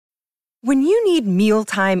When you need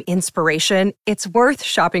mealtime inspiration, it's worth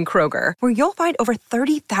shopping Kroger, where you'll find over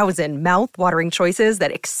 30,000 mouth-watering choices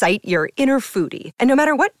that excite your inner foodie. And no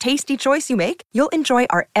matter what tasty choice you make, you'll enjoy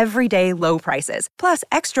our everyday low prices, plus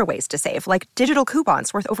extra ways to save, like digital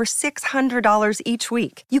coupons worth over $600 each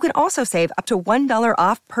week. You can also save up to $1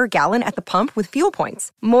 off per gallon at the pump with fuel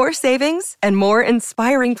points. More savings and more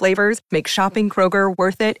inspiring flavors make shopping Kroger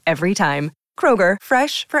worth it every time. Kroger,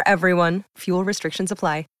 fresh for everyone. Fuel restrictions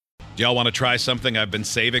apply. Do y'all want to try something I've been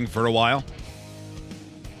saving for a while?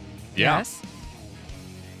 Yeah. Yes.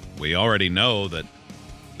 We already know that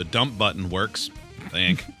the dump button works, I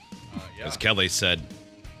think. As Kelly said,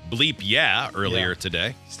 bleep yeah earlier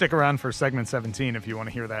today. Stick around for segment 17 if you want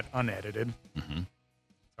to hear that unedited. Mm-hmm.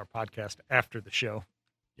 It's our podcast after the show.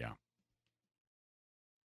 Yeah.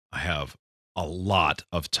 I have a lot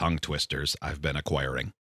of tongue twisters I've been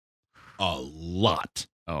acquiring. A lot.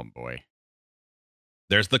 Oh, boy.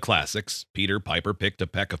 There's the classics. Peter Piper picked a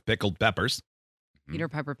peck of pickled peppers. Peter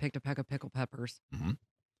Piper picked a peck of pickled peppers. Mm-hmm.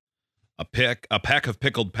 A peck of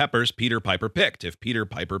pickled peppers Peter Piper picked. If Peter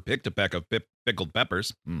Piper picked a peck of pickled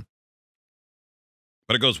peppers. But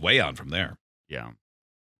it goes way on from there. Yeah.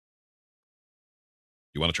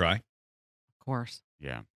 You want to try? Of course.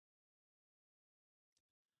 Yeah.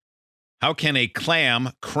 How can a clam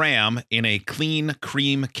cram in a clean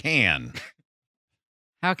cream can?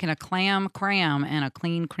 How can a clam cram in a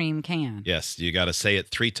clean cream can? Yes, you got to say it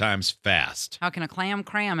 3 times fast. How can a clam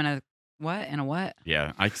cram in a what? In a what?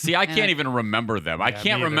 Yeah. I can't even remember them. I Yeah, can't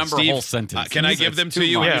me either. remember Steve, whole sentences. Can I give them to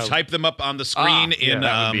you? much. Will you type them up on the screen in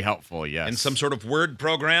that would be helpful, yes. in some sort of word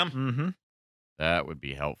program? Mm-hmm. That would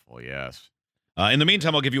be helpful, yes. In the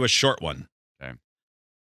meantime, I'll give you a short one. Okay.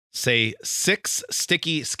 Say 6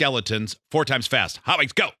 sticky skeletons 4 times fast. Hot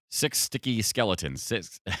Wings, go. 6 sticky skeletons.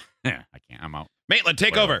 6. I can't. I'm out. Maitland,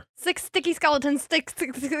 take Whatever. over. 6 sticky skeletons. Six.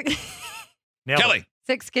 Kelly,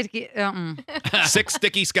 Six sticky. 6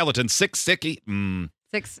 sticky skeletons. 6 sticky. 6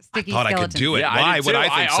 I sticky thought I skeletons. could do it. Yeah, Why do would too. I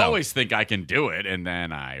think so? I always think I can do it, and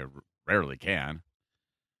then I rarely can.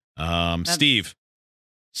 Steve,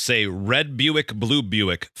 say red Buick, blue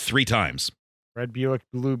Buick 3 times. Red Buick,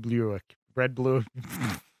 blue Buick. Red, blue.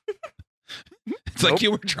 It's like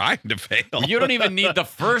you were trying to fail. You don't even need the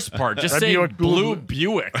first part. Just Red say Buick, blue blue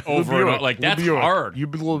Buick over and over. Like, Blue that's Buick. hard. You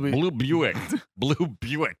blue Blue Buick. Blue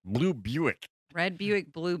Buick. Blue Buick. Red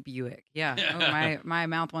Buick, blue Buick. Yeah. Oh, my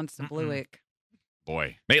mouth wants to Buick.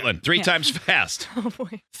 Boy. Maitland, 3 Yeah. times fast. Oh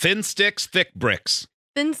boy. Thin sticks, thick bricks.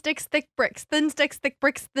 Thin sticks, thick bricks. Thin sticks, thick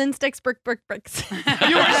bricks. Thin sticks, bricks.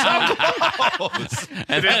 You were so close.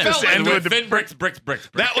 And That felt like with thin bricks.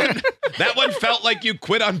 That one felt like you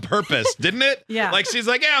quit on purpose, didn't it? Yeah. Like she's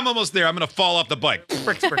like, yeah, I'm almost there. I'm going to fall off the bike.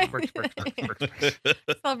 bricks.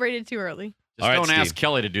 Celebrated too early. Just All right, don't ask Steve.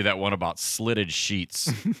 Kelly to do that one about slitted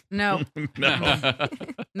sheets. No. No.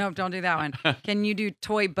 Nope, don't do that one. Can you do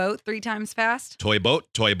toy boat 3 times fast? Toy boat,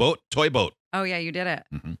 toy boat, toy boat. Oh, yeah, you did it.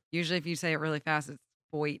 Mhm. Usually if you say it really fast, it's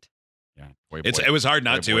boit. Yeah. Toy It boy. was hard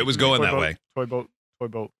not Toy to. boy. It was going that way. Toy boat.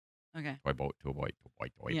 Okay. Toy boat, toy boy,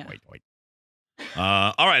 toy Yeah. boy, toy.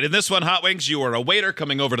 All right. In this one, Hot Wings, you are a waiter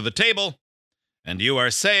coming over to the table, and you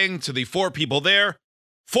are saying to the 4 people there,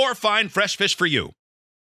 4 fine fresh fish for you.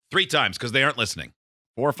 3 times because they aren't listening.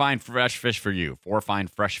 4 fine fresh fish for you. 4 fine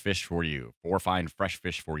fresh fish for you. 4 fine fresh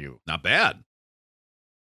fish for you. Not bad.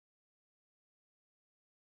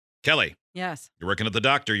 Kelly, Yes. you're working at the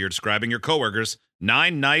doctor. You're describing your coworkers.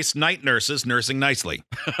 9 nice night nurses nursing nicely.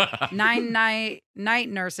 9 night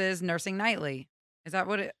nurses nursing nightly. Is that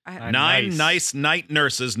what it? Nine 9 nice night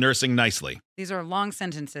nurses nursing nicely. These are long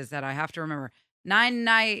sentences that I have to remember. 9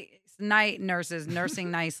 night nurses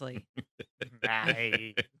nursing nicely.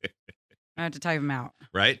 I have to type them out.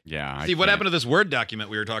 Right? Yeah. Steve, what happened to this Word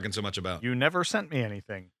document we were talking so much about? You never sent me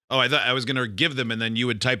anything. Oh, I thought I was going to give them, and then you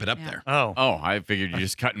would type it up Yeah. there. Oh. Oh, I figured you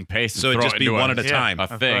just cut and paste. And So it'd throw just it be into one at a Yeah. time. a I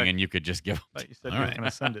thing, thought- and you could just give. I thought you said All you were right. going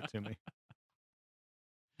to send it to me.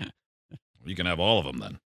 You can have all of them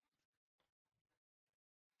then.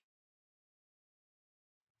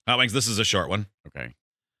 Hot Wings, this is a short one. Okay.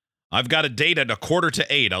 I've got a date at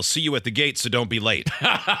 7:45. I'll see you at the gate, so don't be late.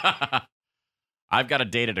 I've got a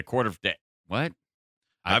date at 7:45. What?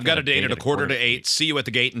 I've got a date at 7:45. See you at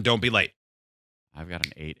the gate, and don't be late. I've got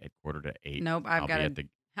an 8 at 7:45. Nope, I'll be at the.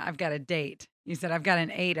 I've got a date. You said I've got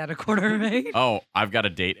an 8 at 7:45. Oh, I've got a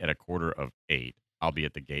date at 7:45. I'll be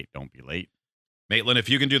at the gate. Don't be late. Maitland, if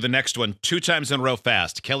you can do the next one 2 times in a row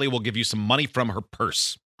fast, Kelly will give you some money from her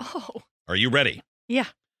purse. Oh. Are you ready? Yeah.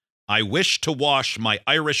 I wish to wash my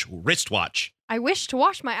Irish wristwatch. I wish to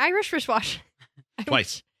wash my Irish wristwatch. I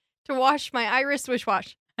Twice. wish to wash my Irish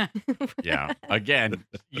wristwatch. Yeah. Again,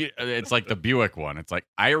 it's like the Buick one. It's like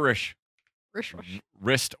Irish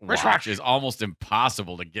Wristwatch is almost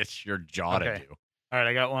impossible to get your jaw to Okay. do. All right,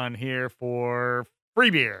 I got one here for free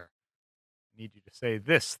beer. I need you to say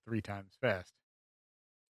this 3 times fast.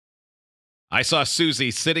 I saw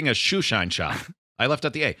Susie sitting in a shoe shine shop. I left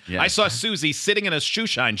out the A. Yeah. I saw Susie sitting in a shoe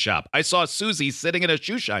shine shop. I saw Susie sitting in a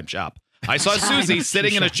shoe shine shop. I saw Susie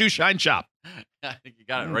sitting in a shoe shine shop. I think you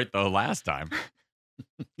got it right the last time.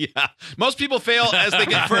 Yeah. Most people fail as they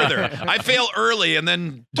get further. I fail early and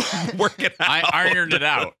then work it out. I ironed it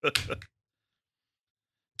out.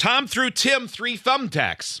 Tom threw Tim 3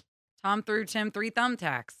 thumbtacks. Tom threw Tim 3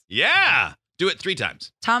 thumbtacks. Yeah. Do it 3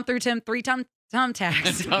 times. Tom threw Tim 3 thumbtacks.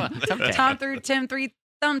 Thumbtack. Tom threw Tim 3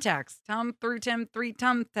 thumbtacks. Tom threw Tim 3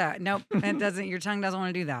 thumbtacks. Nope, it doesn't. Your tongue doesn't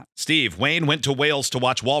want to do that. Steve, Wayne went to Wales to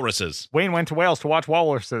watch walruses. Wayne went to Wales to watch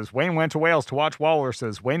walruses. Wayne went to Wales to watch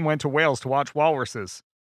walruses. Wayne went to Wales to watch walruses.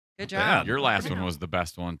 Good Yeah, job. Your last one was the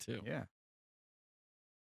best one, too. Yeah.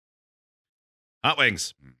 Hot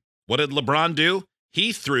Wings. What did LeBron do?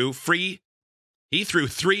 He threw 3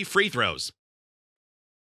 free throws.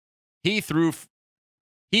 He threw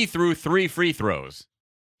 3 free throws.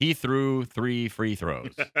 He threw 3 free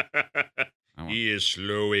throws. He is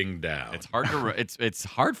slowing down. It's hard to it's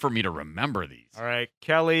hard for me to remember these. All right,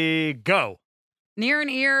 Kelly, go. Near an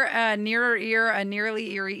ear, a nearer ear, a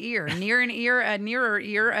nearly eerie ear. Near an ear, a nearer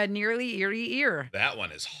ear, a nearly eerie ear. That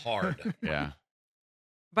one is hard. Yeah.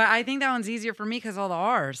 But I think that one's easier for me because all the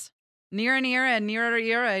R's. Near an ear, a nearer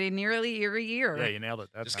ear, a nearly eerie ear. Yeah, you nailed it.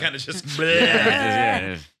 That's Just kind of just.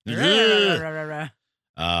 Yeah,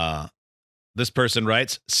 yeah. This person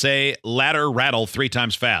writes, say ladder rattle 3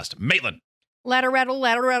 times fast. Maitland. Ladder rattle,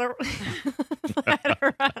 ladder rattle.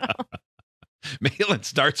 Ladder rattle. Maitland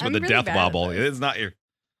starts with I'm a really death bad at wobble. this. It's not your.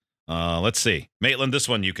 Let's see. Maitland, this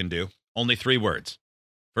one you can do. Only 3 words.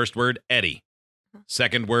 First word, Eddie.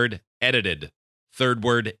 Second word, edited. Third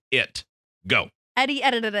word, it. Go. Eddie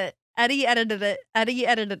edited it. Eddie edited it. Eddie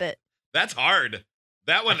edited it. That's hard.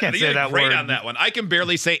 That one, I can't you say did that great word. on that one. I can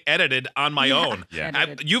barely say edited on my own. Yeah.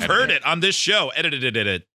 You've Edited. heard it on this show. Edited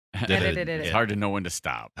it. Edited it. It's hard to know when to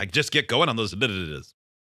stop. I just get going on those.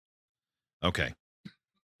 Okay.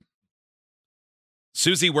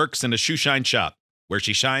 Susie works in a shoe shine shop. Where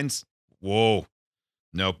she shines? Whoa.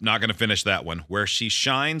 Nope, not going to finish that one. Where she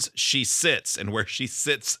shines, she sits. And where she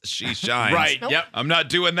sits, she shines. Right. Nope. Yep. I'm not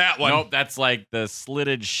doing that one. Nope, that's like the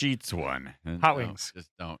slitted sheets one. Hot No, Wings. Just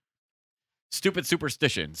don't. Stupid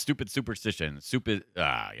superstition. Stupid superstition. Stupid.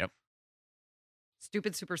 Yep.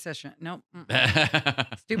 Stupid superstition. Nope.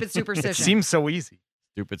 Mm-mm. Stupid It superstition. seems so easy.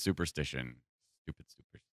 Stupid superstition. Stupid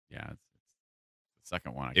super. Yeah, it's the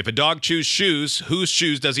second one. If a dog chews shoes, whose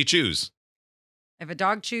shoes does he choose? If a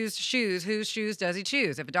dog chews shoes, whose shoes does he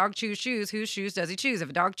choose? If a dog chews shoes, whose shoes does he choose? If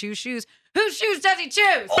a dog chews shoes, whose shoes does he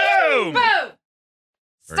choose? Boom! Boom!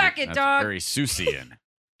 Suck it, that's dog. Very Susian.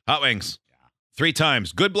 Hot Wings. Yeah. 3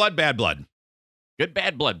 times. Good blood, bad blood. Good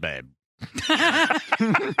bad blood, babe.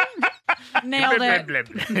 Nailed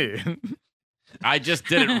it. I just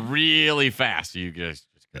did it really fast. You just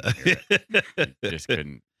couldn't hear it. You just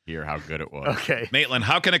couldn't hear how good it was. Okay. Maitland,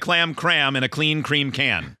 how can a clam cram in a clean cream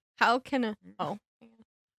can? How can a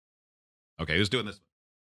Okay, who's doing this?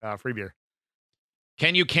 Free beer.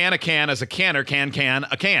 Can you can a can as a canner can a can?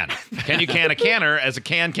 Can you can a canner as a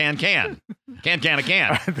can? Can a can?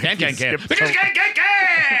 I think you skipped Because some-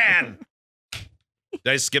 can!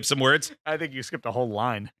 Did I skip some words? I think you skipped a whole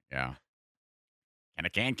line. Yeah.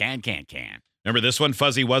 Can. Remember this one?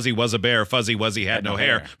 Fuzzy Wuzzy was a bear. Fuzzy Wuzzy had no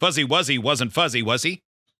hair. Fuzzy Wuzzy wasn't fuzzy, was he?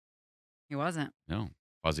 He wasn't. No.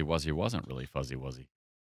 Fuzzy Wuzzy wasn't really Fuzzy Wuzzy.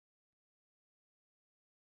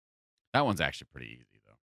 That one's actually pretty easy,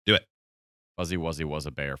 though. Do it. Fuzzy Wuzzy was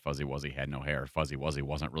a bear. Fuzzy Wuzzy had no hair. Fuzzy Wuzzy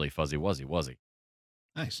wasn't really Fuzzy Wuzzy, was he?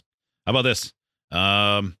 Nice. How about this?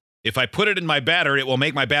 If I put it in my batter, it will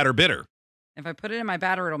make my batter bitter. If I put it in my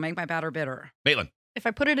batter, it'll make my batter bitter. Maitland. If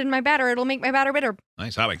I put it in my batter, it'll make my batter bitter.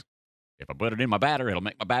 Nice. Hot Wings. If I put it in my batter, it'll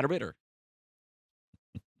make my batter bitter.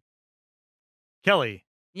 Kelly.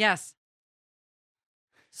 Yes.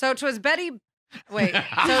 So 'twas Betty. Wait.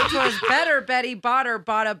 So 'twas better Betty Botter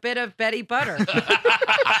bought a bit of Betty butter.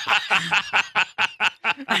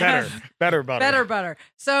 Better butter. Better butter.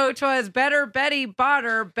 So 'twas better Betty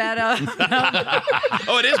Botter better.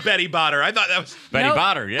 Oh, it is Betty Botter. I thought that was. Betty Nope.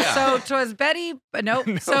 Botter, yeah. So 'twas Betty. Nope.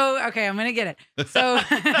 No. So okay, I'm gonna get it. So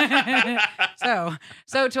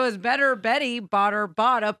so 'twas better Betty Botter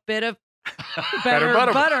bought a bit of better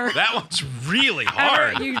butter. butter. That one's really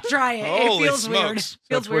hard. You try it. Holy It feels weird. smokes.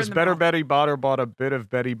 Feels It weird. was in the better mouth. Betty Botter bought a bit of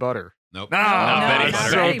Betty butter. Nope. No, Not Betty not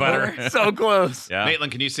Butter. Betty Butter. Butter. so close. Yeah.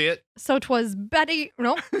 Maitland, can you see it? So 'twas Betty.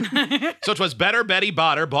 Nope. So it was better Betty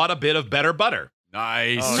Botter bought a bit of better butter.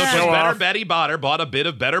 Nice. Oh, So 'twas show better off. Betty Botter bought a bit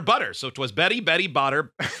of better butter. So 'twas Betty Botter.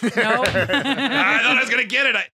 Nope. I thought I was going to get it.